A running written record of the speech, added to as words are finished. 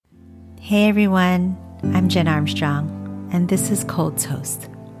Hey everyone, I'm Jen Armstrong, and this is Cold Toast.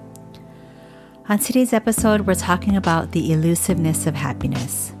 On today's episode, we're talking about the elusiveness of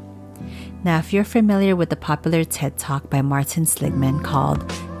happiness. Now, if you're familiar with the popular TED Talk by Martin Seligman called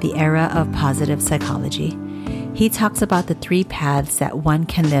The Era of Positive Psychology, he talks about the three paths that one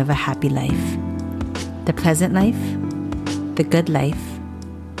can live a happy life: the pleasant life, the good life,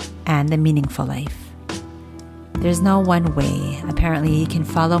 and the meaningful life. There's no one way. Apparently, you can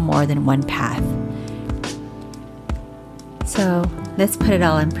follow more than one path. So, let's put it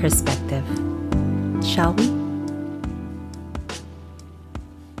all in perspective, shall we?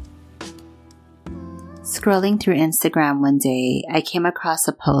 Scrolling through Instagram one day, I came across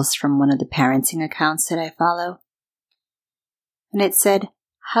a post from one of the parenting accounts that I follow. And it said,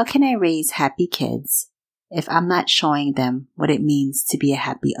 "How can I raise happy kids if I'm not showing them what it means to be a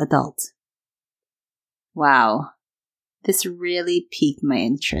happy adult?" Wow, this really piqued my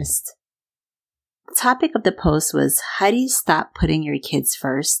interest. The topic of the post was, how do you stop putting your kids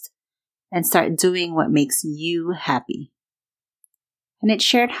first and start doing what makes you happy? And it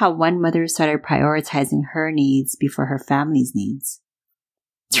shared how one mother started prioritizing her needs before her family's needs.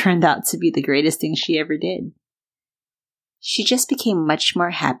 Turned out to be the greatest thing she ever did. She just became much more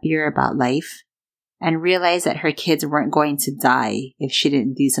happier about life and realized that her kids weren't going to die if she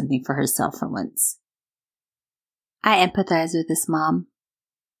didn't do something for herself for once. I empathize with this mom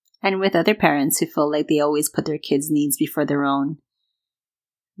and with other parents who feel like they always put their kids' needs before their own.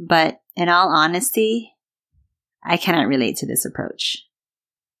 But in all honesty, I cannot relate to this approach.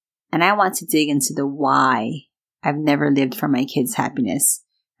 And I want to dig into the why I've never lived for my kids' happiness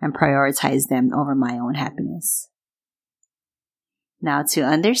and prioritized them over my own happiness. Now, to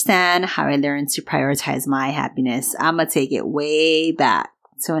understand how I learned to prioritize my happiness, I'm going to take it way back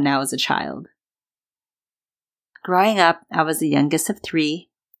to when I was a child. Growing up, I was the youngest of three,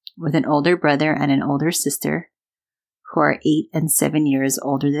 with an older brother and an older sister, who are 8 and 7 years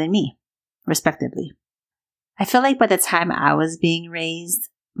older than me, respectively. I feel like by the time I was being raised,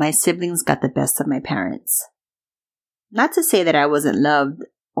 my siblings got the best of my parents. Not to say that I wasn't loved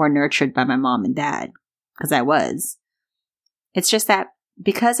or nurtured by my mom and dad, because I was. It's just that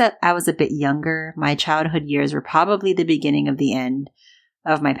because I was a bit younger, my childhood years were probably the beginning of the end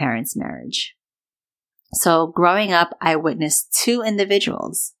of my parents' marriage. So growing up, I witnessed two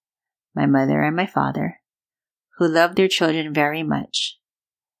individuals, my mother and my father, who loved their children very much,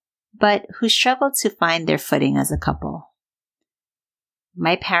 but who struggled to find their footing as a couple.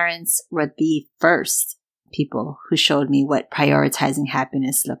 My parents were the first people who showed me what prioritizing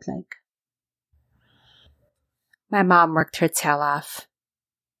happiness looked like. My mom worked her tail off,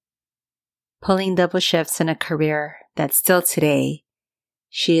 pulling double shifts in a career that still today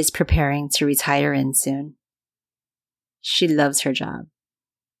she is preparing to retire in soon. She loves her job.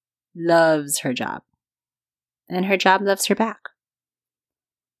 And her job loves her back.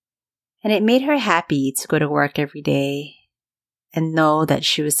 And it made her happy to go to work every day and know that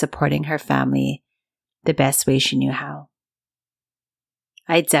she was supporting her family the best way she knew how.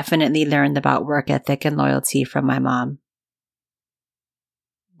 I definitely learned about work ethic and loyalty from my mom.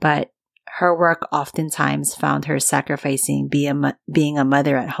 But her work oftentimes found her sacrificing being a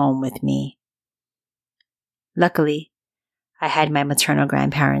mother at home with me. Luckily, I had my maternal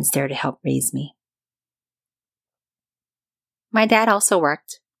grandparents there to help raise me. My dad also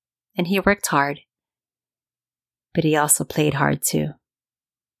worked, and he worked hard, but he also played hard too.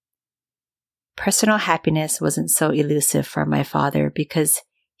 Personal happiness wasn't so elusive for my father because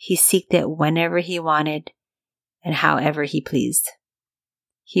he sought it whenever he wanted and however he pleased.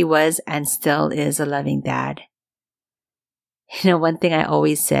 He was and still is a loving dad. One thing I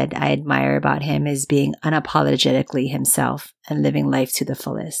always said I admire about him is being unapologetically himself and living life to the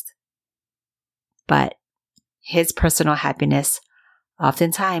fullest. But his personal happiness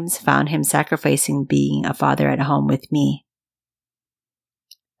oftentimes found him sacrificing being a father at home with me.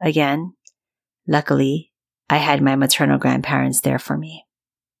 Again, luckily, I had my maternal grandparents there for me.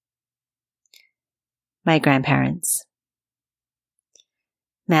 My grandparents.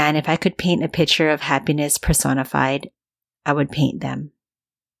 Man, if I could paint a picture of happiness personified, I would paint them.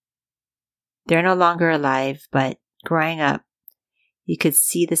 They're no longer alive, but growing up, you could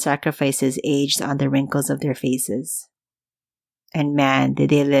see the sacrifices aged on the wrinkles of their faces. And man, did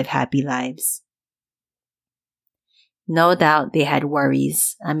they live happy lives. No doubt they had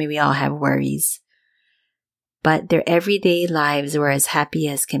worries. We all have worries. But their everyday lives were as happy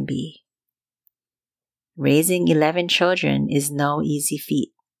as can be. Raising 11 children is no easy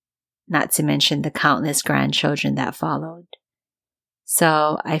feat, not to mention the countless grandchildren that followed.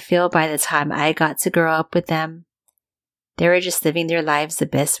 So I feel by the time I got to grow up with them, They were just living their lives the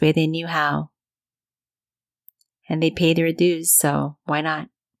best way they knew how. And they paid their dues, so why not?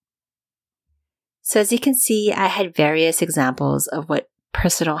 So as you can see, I had various examples of what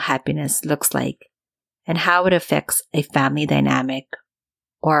personal happiness looks like and how it affects a family dynamic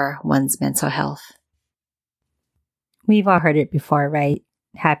or one's mental health. We've all heard it before, right?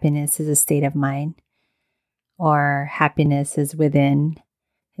 Happiness is a state of mind, or happiness is within.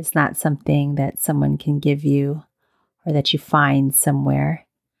 It's not something that someone can give you or that you find somewhere.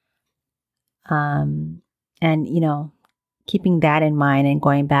 And, keeping that in mind and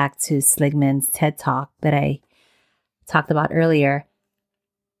going back to Seligman's TED Talk that I talked about earlier,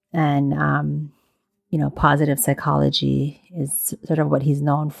 and, positive psychology is sort of what he's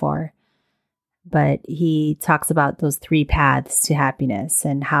known for. But he talks about those 3 paths to happiness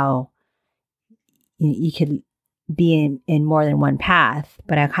and how you could be in more than one path.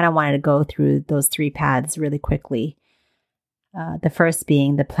 But I kind of wanted to go through those 3 paths really quickly. The first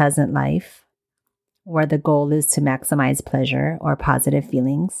being the pleasant life, where the goal is to maximize pleasure or positive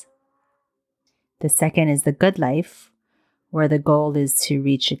feelings. The second is the good life, where the goal is to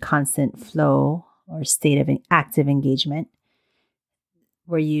reach a constant flow or state of active engagement,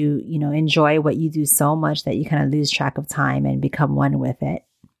 where you enjoy what you do so much that you kind of lose track of time and become one with it.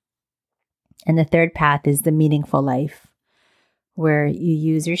 And the third path is the meaningful life, where you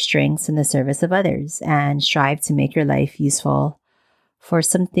use your strengths in the service of others and strive to make your life useful for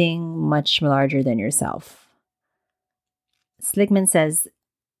something much larger than yourself. Seligman says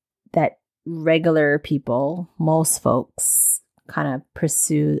that regular people, most folks, kind of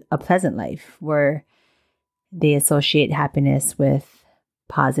pursue a pleasant life where they associate happiness with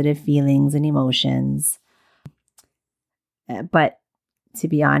positive feelings and emotions. But to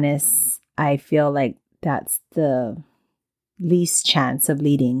be honest, I feel like that's the least chance of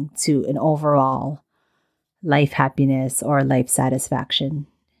leading to an overall life happiness or life satisfaction.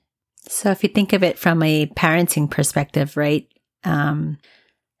 So if you think of it from a parenting perspective, right?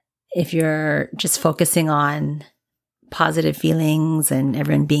 If you're just focusing on positive feelings and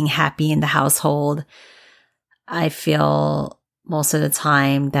everyone being happy in the household, I feel most of the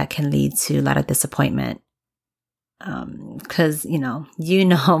time that can lead to a lot of disappointment. Because, you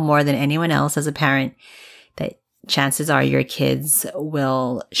know more than anyone else as a parent that chances are your kids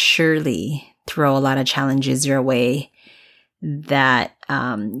will surely throw a lot of challenges your way that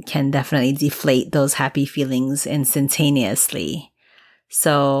can definitely deflate those happy feelings instantaneously.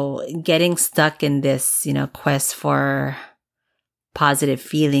 So getting stuck in this, quest for positive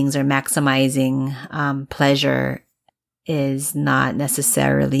feelings or maximizing pleasure is not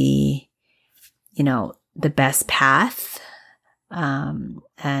necessarily, the best path.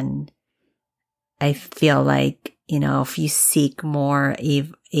 And I feel like, if you seek more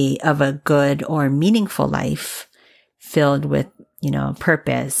of a good or meaningful life filled with,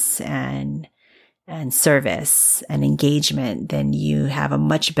 purpose and service and engagement, then you have a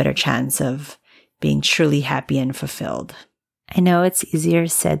much better chance of being truly happy and fulfilled. I know it's easier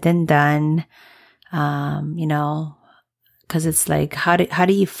said than done, because it's like, how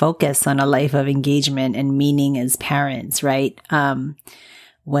do you focus on a life of engagement and meaning as parents, right?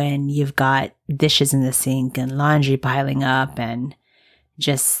 When you've got dishes in the sink and laundry piling up and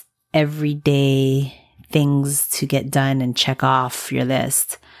just everyday things to get done and check off your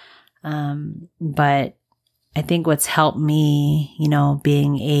list. But I think what's helped me,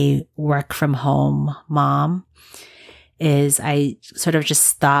 being a work from home mom, is I sort of just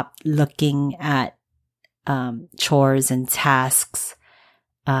stopped looking at chores and tasks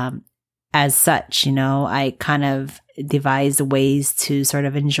as such. I kind of devised ways to sort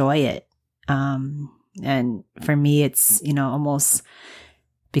of enjoy it. And for me, it's, almost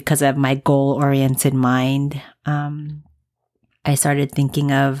because of my goal-oriented mind, I started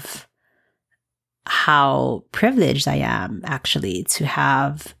thinking of how privileged I am actually to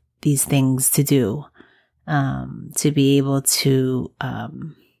have these things to do, to be able to,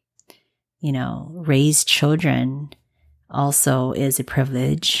 raise children also is a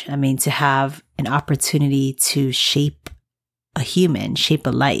privilege. I mean, to have an opportunity to shape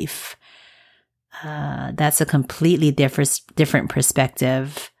a life. That's a completely different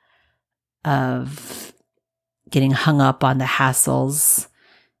perspective of getting hung up on the hassles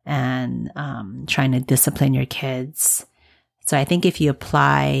and trying to discipline your kids. So I think if you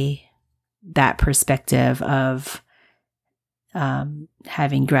apply that perspective of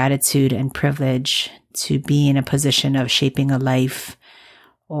having gratitude and privilege to be in a position of shaping a life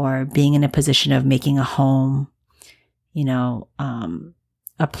or being in a position of making a home,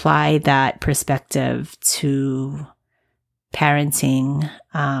 apply that perspective to parenting,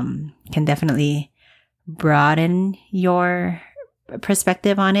 can definitely broaden your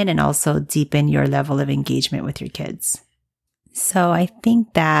perspective on it and also deepen your level of engagement with your kids. So I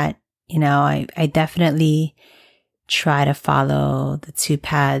think that, I definitely try to follow the two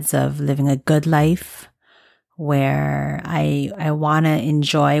paths of living a good life where I want to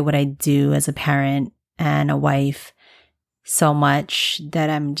enjoy what I do as a parent and a wife so much that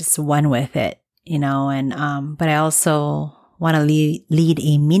I'm just one with it, but I also want to lead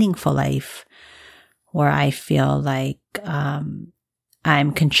a meaningful life where I feel like I'm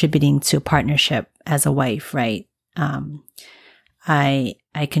contributing to a partnership as a wife, right? I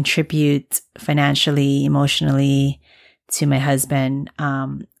contribute financially, emotionally to my husband.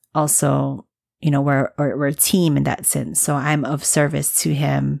 Also, we're a team in that sense. So I'm of service to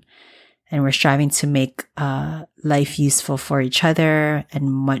him, and we're striving to make life useful for each other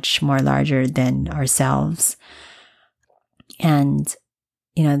and much more larger than ourselves. And,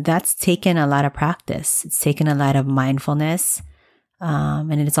 that's taken a lot of practice. It's taken a lot of mindfulness.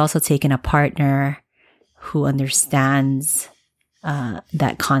 And it's also taken a partner who understands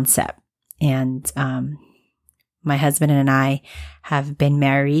that concept. And my husband and I have been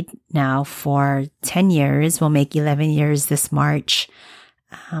married now for 10 years. We'll make 11 years this March.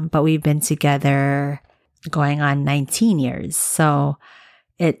 But we've been together going on 19 years. So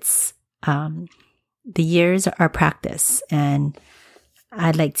it's the years are practice. And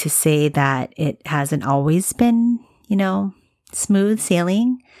I'd like to say that it hasn't always been, smooth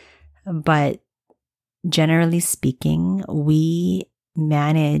sailing, but generally speaking, we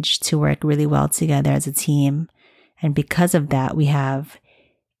manage to work really well together as a team. And because of that, we have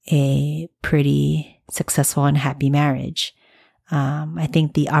a pretty successful and happy marriage. I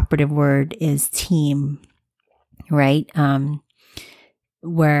think the operative word is team, right?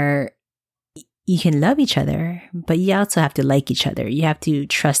 Where you can love each other, but you also have to like each other. You have to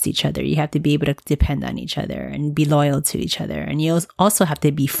trust each other. You have to be able to depend on each other and be loyal to each other. And you also have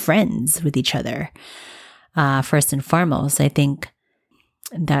to be friends with each other. First and foremost, I think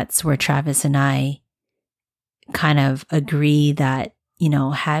that's where Travis and I kind of agree that,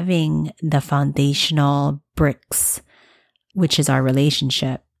 having the foundational bricks, which is our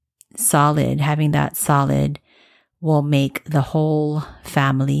relationship, solid, having that solid will make the whole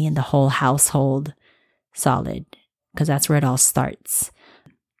family and the whole household solid, because that's where it all starts.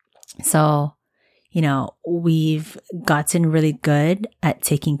 So, we've gotten really good at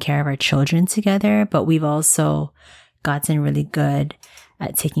taking care of our children together, but we've also gotten really good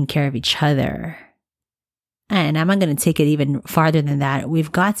at taking care of each other. And I'm not going to take it even farther than that.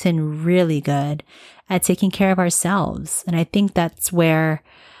 We've gotten really good at taking care of ourselves. And I think that's where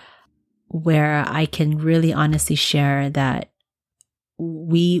I can really honestly share that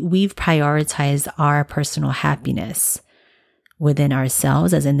we've prioritized our personal happiness within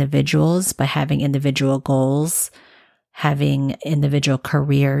ourselves as individuals by having individual goals, having individual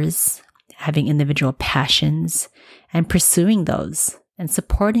careers, having individual passions, and pursuing those and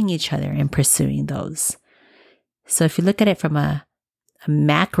supporting each other in pursuing those. So if you look at it from a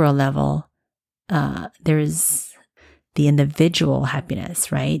macro level, there's the individual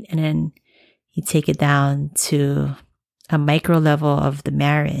happiness, right? And then you take it down to a micro level of the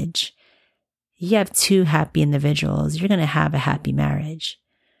marriage. You have two happy individuals, you're going to have a happy marriage.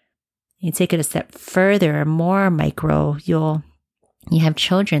 You take it a step further, more micro, you have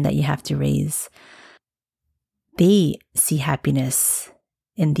children that you have to raise. They see happiness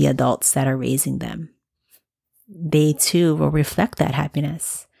in the adults that are raising them. They too will reflect that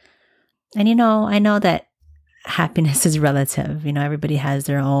happiness. And I know that happiness is relative. Everybody has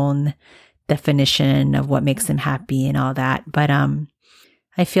their own definition of what makes them happy and all that. But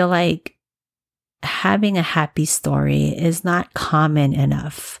I feel like having a happy story is not common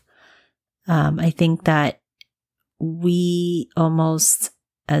enough. I think that we almost,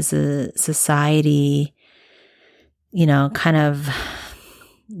 as a society, kind of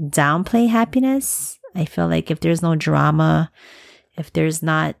downplay happiness. I feel like if there's no drama, if there's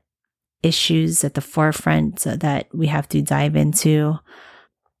not issues at the forefront that we have to dive into,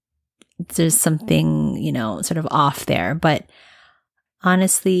 there's something, sort of off there. But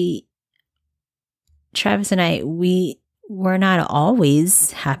honestly, Travis and I, we're not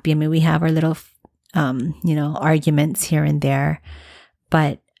always happy. I mean, we have our little, arguments here and there.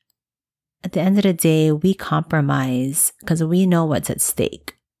 But at the end of the day, we compromise because we know what's at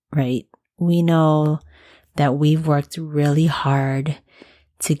stake, right? We know that we've worked really hard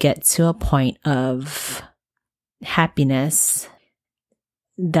to get to a point of happiness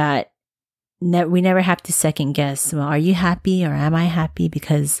that we never have to second guess. Well, are you happy or am I happy?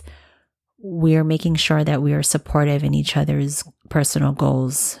 Because we're making sure that we are supportive in each other's personal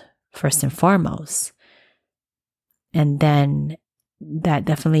goals first and foremost. And then that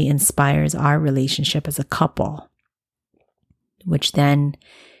definitely inspires our relationship as a couple, which then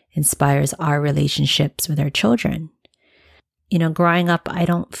inspires our relationships with our children. Growing up, I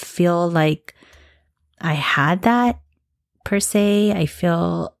don't feel like I had that per se. I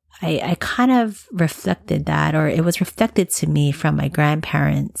feel I kind of reflected that, or it was reflected to me from my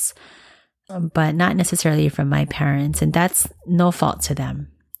grandparents, but not necessarily from my parents. And that's no fault to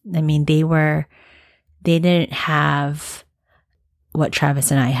them. I mean, they didn't have what Travis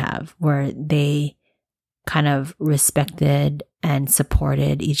and I have, where they kind of respected and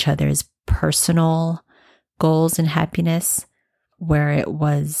supported each other's personal goals and happiness, where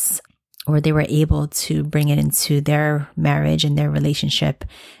they were able to bring it into their marriage and their relationship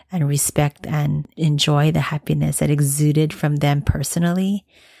and respect and enjoy the happiness that exuded from them personally.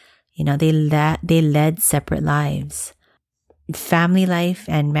 They led separate lives. Family life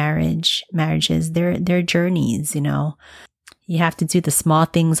and marriages, they're journeys, You have to do the small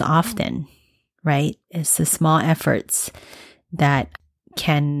things often, right? It's the small efforts that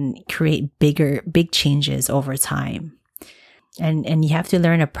can create big changes over time. And you have to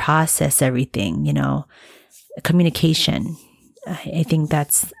learn to process everything, communication. I think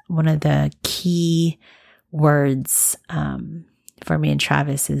that's one of the key words for me and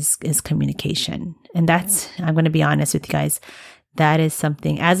Travis is communication. And I'm going to be honest with you guys, that is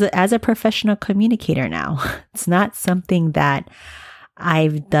something, as a professional communicator now, it's not something that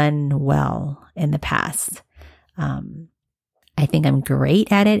I've done well in the past. I think I'm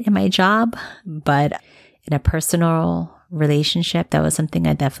great at it in my job, but in a personal relationship, that was something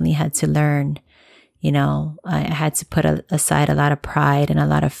I definitely had to learn. I had to put aside a lot of pride and a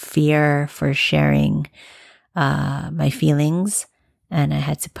lot of fear for sharing my feelings. And I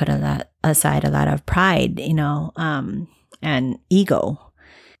had to put aside a lot of pride, and ego.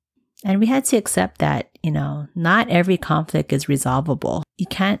 And we had to accept that, not every conflict is resolvable. You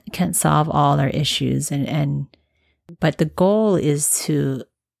can't solve all our issues. But the goal is to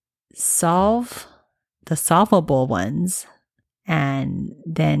solve the solvable ones and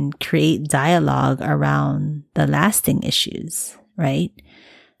then create dialogue around the lasting issues, right?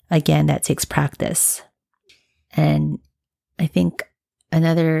 Again, that takes practice. And I think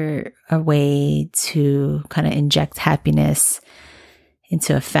another way to kind of inject happiness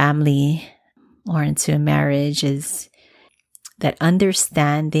into a family or into a marriage is that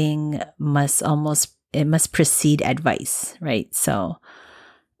understanding must precede advice, right? So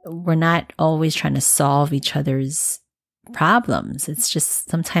we're not always trying to solve each other's problems. It's just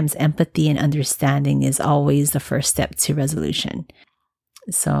sometimes empathy and understanding is always the first step to resolution.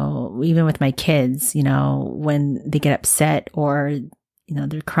 So even with my kids, when they get upset or,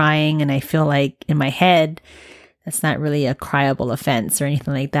 they're crying and I feel like in my head, that's not really a criable offense or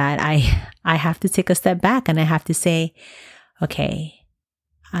anything like that. I have to take a step back and I have to say, okay,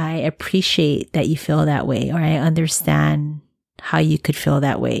 I appreciate that you feel that way, or I understand how you could feel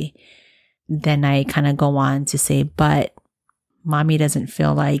that way. Then I kind of go on to say, but mommy doesn't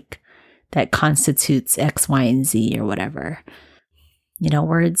feel like that constitutes X, Y, and Z or whatever.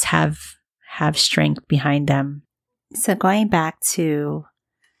 Words have strength behind them. So going back to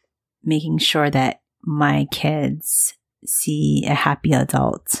making sure that my kids see a happy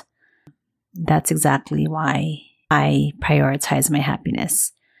adult, that's exactly why I prioritize my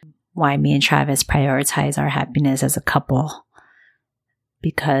happiness. Why me and Travis prioritize our happiness as a couple.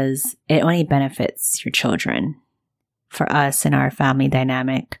 Because it only benefits your children. For us in our family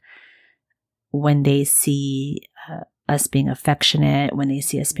dynamic, when they see us being affectionate, when they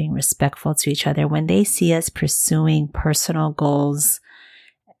see us being respectful to each other, when they see us pursuing personal goals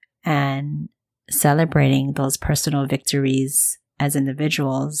and celebrating those personal victories as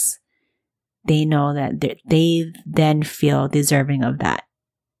individuals, they know that they then feel deserving of that.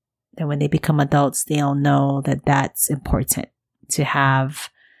 And when they become adults, they'll know that that's important to have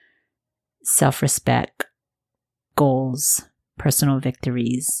self-respect, goals, personal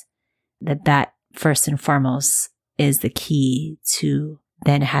victories, that first and foremost is the key to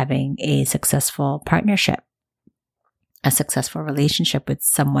then having a successful partnership, a successful relationship with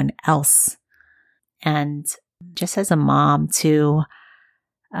someone else. And just as a mom too,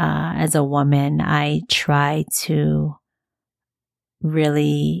 as a woman, I try to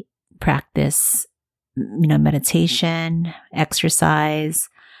really practice, meditation, exercise,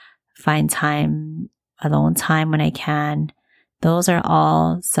 find time, alone time when I can. Those are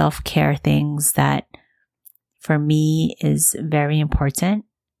all self-care things that for me is very important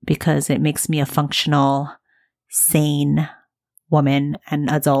because it makes me a functional, sane woman and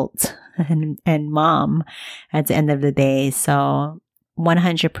adult and mom at the end of the day. So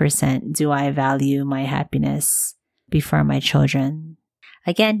 100% do I value my happiness before my children.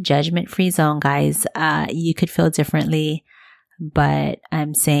 Again, judgment-free zone, guys. You could feel differently, but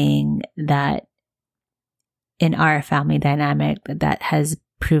I'm saying that in our family dynamic, that has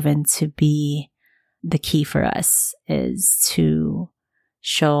proven to be the key for us, is to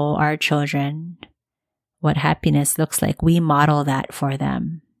show our children what happiness looks like. We model that for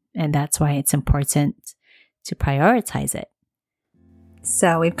them. And that's why it's important to prioritize it.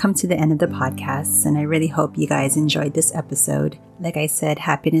 So we've come to the end of the podcast, and I really hope you guys enjoyed this episode. Like I said,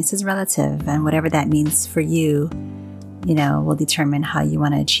 happiness is relative, and whatever that means for you, will determine how you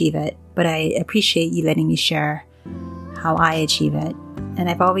want to achieve it. But I appreciate you letting me share how I achieve it. And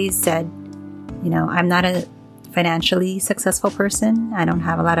I've always said, I'm not a financially successful person. I don't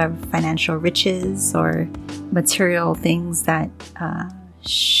have a lot of financial riches or material things that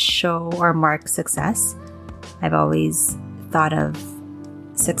show or mark success. I've always thought of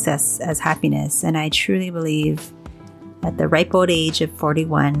success as happiness, and I truly believe at the ripe old age of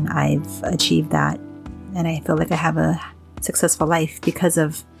 41, I've achieved that, and I feel like I have a successful life because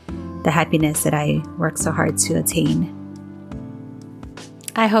of the happiness that I work so hard to attain.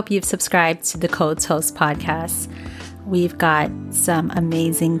 I hope you've subscribed to the Code Toast podcast. We've got some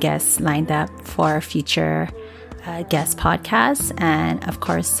amazing guests lined up for future guest podcasts, and of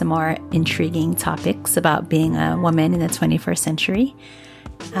course some more intriguing topics about being a woman in the 21st century.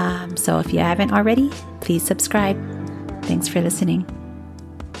 So if you haven't already, please subscribe. Thanks for listening.